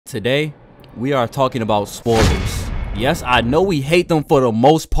Today, we are talking about spoilers. Yes, I know we hate them for the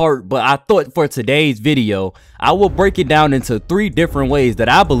most part, but I thought for today's video, I will break it down into 3 different ways that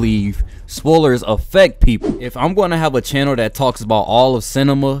I believe spoilers affect people. If I'm going to have a channel that talks about all of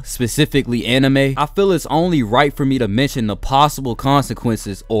cinema, specifically anime, I feel it's only right for me to mention the possible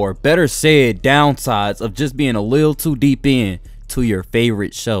consequences, or better said, downsides of just being a little too deep in to your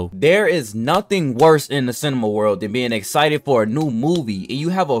favorite show. There is nothing worse in the cinema world than being excited for a new movie and you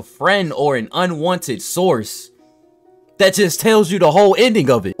have a friend or an unwanted source that just tells you the whole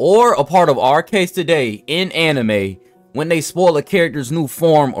ending of it. Or a part of our case today in anime, when they spoil a character's new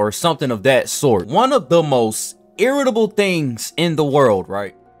form or something of that sort. One of the most irritable things in the world,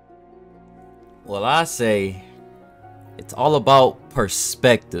 right? Well, I say it's all about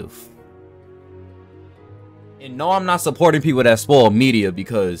perspective. And no, I'm not supporting people that spoil media,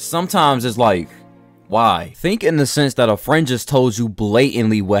 because sometimes it's like, why? Think in the sense that a friend just told you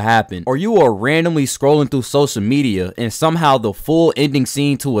blatantly what happened, or you are randomly scrolling through social media and somehow the full ending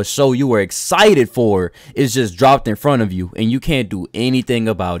scene to a show you were excited for is just dropped in front of you and you can't do anything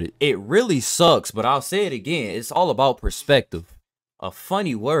about it. It really sucks, but I'll say it again, it's all about perspective. A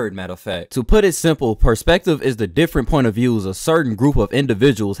funny word, matter of fact. To put it simple, perspective is the different point of views a certain group of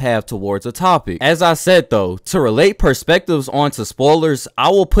individuals have towards a topic. As I said though, to relate perspectives onto spoilers, I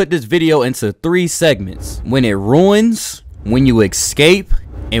will put this video into 3 segments: when it ruins, when you escape,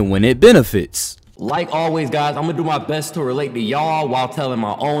 and when it benefits. Like always, guys, I'm gonna do my best to relate to y'all while telling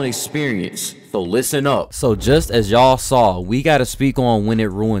my own experience, so listen up. So just as y'all saw, we gotta speak on when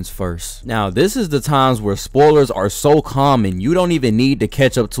it ruins first. Now, this is the times where spoilers are so common, you don't even need to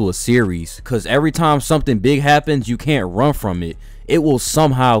catch up to a series, because every time something big happens, you can't run from it. It will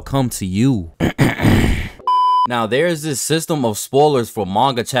somehow come to you. Now, there's this system of spoilers for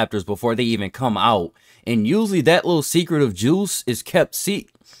manga chapters before they even come out, and usually that little secret of juice is kept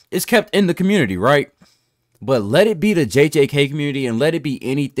in the community, right? But let it be the JJK community and let it be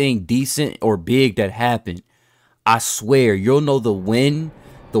anything decent or big that happened. I swear, you'll know the when,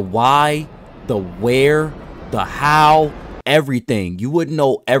 the why, the where, the how, everything. You wouldn't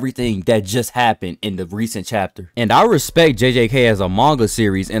know everything that just happened in the recent chapter. And I respect JJK as a manga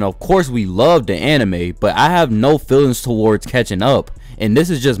series, and of course we love the anime, but I have no feelings towards catching up. And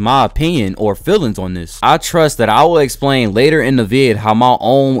this is just my opinion or feelings on this. I trust that I will explain later in the vid how my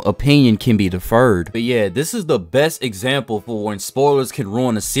own opinion can be deferred. But yeah, this is the best example for when spoilers can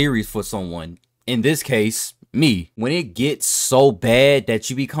ruin a series for someone. In this case, me. When it gets so bad that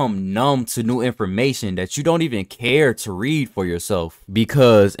you become numb to new information that you don't even care to read for yourself.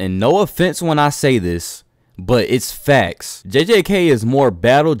 Because, and no offense when I say this, but it's facts, JJK is more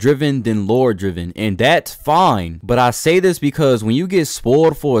battle driven than lore driven, and that's fine. But I say this because when you get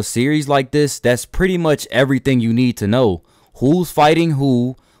spoiled for a series like this, that's pretty much everything you need to know. Who's fighting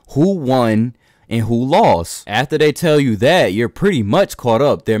who won, and who lost. After they tell you that, you're pretty much caught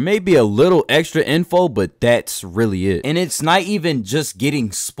up. There may be a little extra info, but that's really it. And it's not even just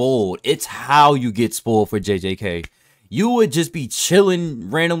getting spoiled, it's how you get spoiled for JJK. You would just be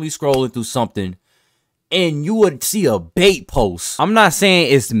chilling, randomly scrolling through something, and you would see a bait post. I'm not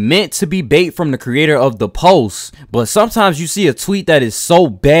saying it's meant to be bait from the creator of the post, but sometimes you see a tweet that is so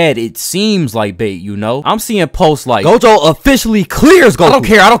bad it seems like bait, you know? I'm seeing posts like, Gojo officially clears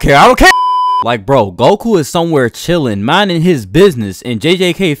Goku. I don't care. Like, bro, Goku is somewhere chilling, minding his business, and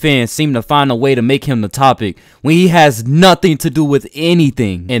JJK fans seem to find a way to make him the topic when he has nothing to do with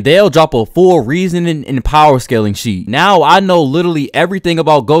anything. And they'll drop a full reasoning and power scaling sheet. Now I know literally everything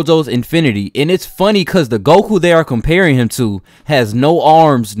about Gojo's infinity, and it's funny because the Goku they are comparing him to has no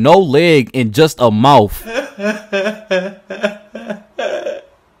arms, no leg, and just a mouth.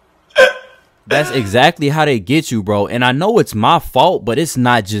 That's exactly how they get you, bro. And I know it's my fault, but it's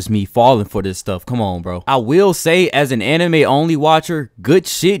not just me falling for this stuff. Come on, bro. I will say, as an anime only watcher, good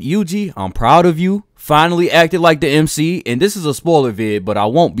shit, Yuji. I'm proud of you. Finally acted like the MC. And this is a spoiler vid, but I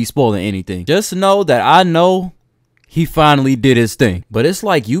won't be spoiling anything. Just know that I know he finally did his thing. But it's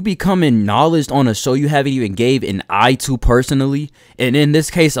like you becoming knowledge on a show you haven't even gave an eye to personally, and in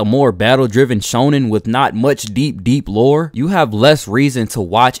this case a more battle driven shonen with not much deep lore. You have less reason to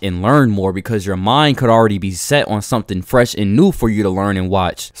watch and learn more because your mind could already be set on something fresh and new for you to learn and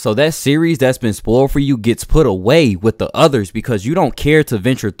watch. So that series that's been spoiled for you gets put away with the others because you don't care to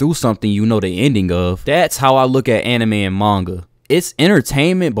venture through something you know the ending of. That's how I look at anime and manga. it's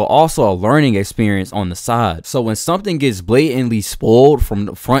entertainment, but also a learning experience on the side. So when something gets blatantly spoiled from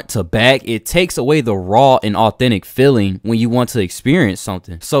the front to back, it takes away the raw and authentic feeling when you want to experience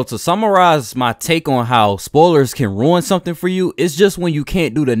something. So to summarize my take on how spoilers can ruin something for you, it's just when you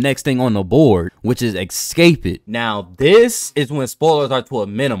can't do the next thing on the board, which is escape it. Now this is when spoilers are to a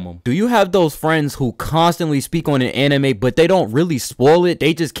minimum. Do you have those friends who constantly speak on an anime, but they don't really spoil it?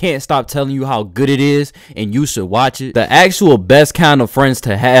 They just can't stop telling you how good it is and you should watch it. The actual best kind of friends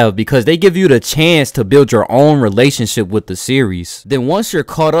to have, because they give you the chance to build your own relationship with the series. Then once you're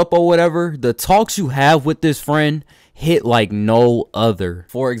caught up or whatever, the talks you have with this friend hit like no other.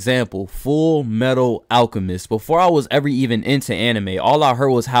 For example, Full Metal Alchemist. Before I was ever even into anime, all I heard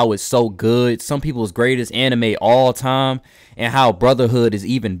was how it's so good, some people's greatest anime all time, and how Brotherhood is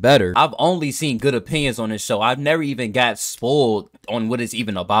even better. I've only seen good opinions on this show. I've never even got spoiled on what it's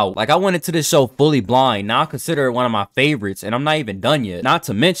even about. Like, I went into this show fully blind. Now I consider it one of my favorites, and I'm not even done yet. Not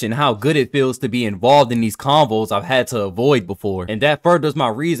to mention how good it feels to be involved in these convos I've had to avoid before. And that furthers my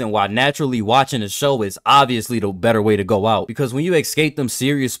reason why naturally watching the show is obviously the better way to go out. Because when you escape them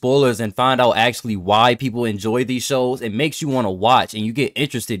serious spoilers and find out actually why people enjoy these shows, it makes you want to watch and you get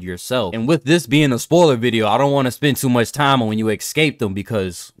interested yourself. And with this being a spoiler video, I don't want to spend too much time on when you escape them,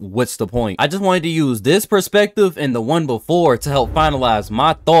 because what's the point? I just wanted to use this perspective and the one before to help finalize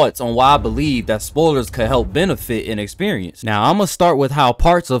my thoughts on why I believe that spoilers could help benefit an experience. Now I'm gonna start with how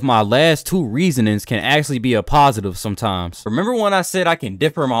parts of my last two reasonings can actually be a positive sometimes. Remember when I said I can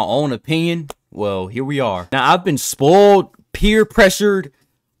differ my own opinion? Well, here we are. Now I've been spoiled, peer pressured,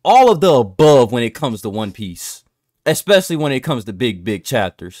 all of the above when it comes to One Piece. Especially when it comes to big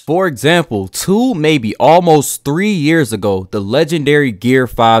chapters. For example, 2, maybe almost 3 years ago, the legendary Gear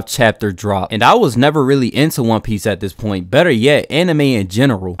 5 chapter dropped. And I was never really into One Piece at this point. Better yet, anime in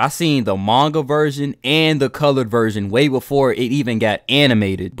general. I seen the manga version and the colored version way before it even got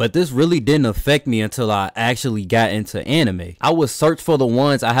animated. But this really didn't affect me until I actually got into anime. I would search for the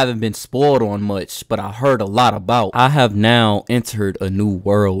ones I haven't been spoiled on much, but I heard a lot about. I have now entered a new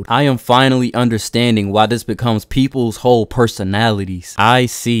world. I am finally understanding why this becomes people's whole personalities. I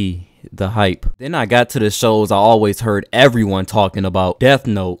see the hype. Then I got to the shows I always heard everyone talking about. Death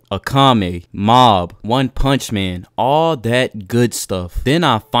Note, Akame, Mob, One Punch Man, all that good stuff. Then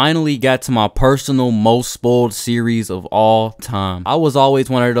I finally got to my personal most spoiled series of all time. I was always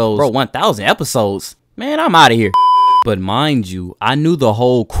one of those, bro, 1,000 episodes? Man, I'm out of here. But mind you, I knew the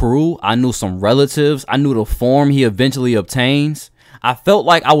whole crew, I knew some relatives, I knew the form he eventually obtains. I felt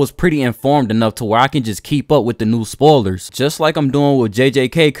like I was pretty informed enough to where I can just keep up with the new spoilers. Just like I'm doing with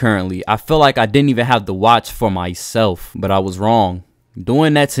JJK currently, I feel like I didn't even have to watch for myself, but I was wrong.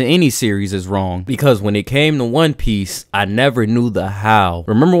 Doing that to any series is wrong, because when it came to One Piece, I never knew the how.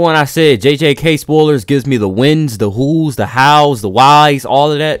 Remember when I said JJK spoilers gives me the whens, the whos, the hows, the whys,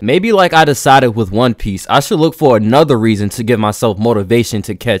 all of that? Maybe like I decided with One Piece, I should look for another reason to give myself motivation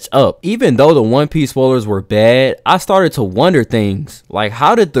to catch up. Even though the One Piece spoilers were bad, I started to wonder things like,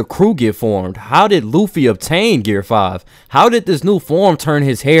 how did the crew get formed? How did Luffy obtain Gear 5? How did this new form turn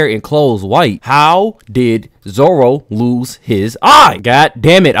his hair and clothes white? How did Zoro lose his eye? God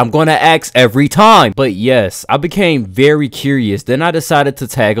damn it, I'm gonna ask every time. But yes, I became very curious. Then I decided to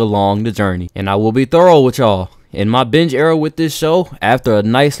tag along the journey. And I will be thorough with y'all. In my binge era with this show, after a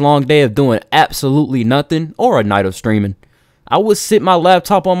nice long day of doing absolutely nothing, or a night of streaming, I would sit my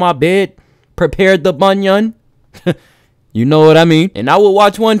laptop on my bed, prepare the bunyan, you know what I mean, and I would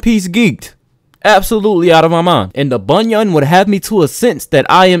watch One Piece geeked. Absolutely out of my mind. And the bunyan would have me to a sense that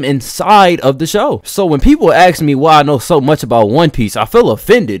I am inside of the show. So when people ask me why I know so much about One Piece, I feel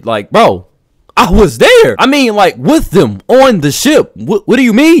offended. Like, bro, I was there. I mean, like, with them on the ship. What do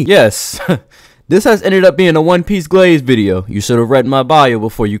you mean? Yes. This has ended up being a One Piece Glaze video. You should have read my bio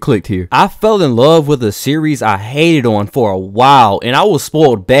before you clicked here. I fell in love with a series I hated on for a while, and I was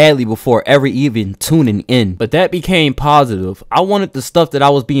spoiled badly before ever even tuning in. But that became positive. I wanted the stuff that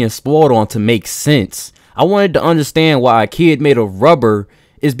I was being spoiled on to make sense. I wanted to understand why a kid made of rubber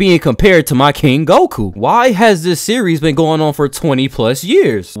is being compared to my King Goku. Why has this series been going on for 20 plus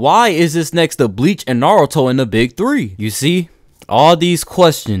years? Why is this next to Bleach and Naruto in the big three? You see? All these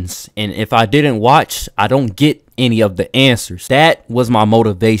questions, and if I didn't watch, I don't get any of the answers. That was my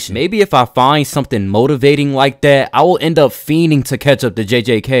motivation. Maybe if I find something motivating like that, I will end up fiending to catch up to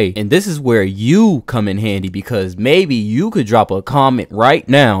JJK. And this is where you come in handy, because maybe you could drop a comment right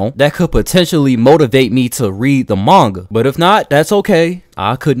now that could potentially motivate me to read the manga. But if not, that's okay.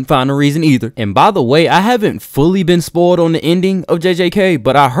 I couldn't find a reason either. And by the way, I haven't fully been spoiled on the ending of JJK,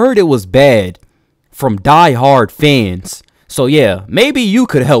 but I heard it was bad from die-hard fans. So yeah, maybe you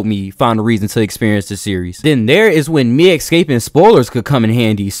could help me find a reason to experience the series. Then there is when me escaping spoilers could come in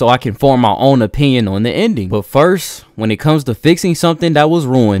handy so I can form my own opinion on the ending. But first, when it comes to fixing something that was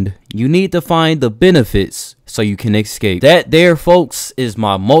ruined, you need to find the benefits so you can escape. That there, folks, is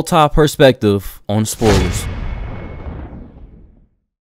my multi-perspective on spoilers.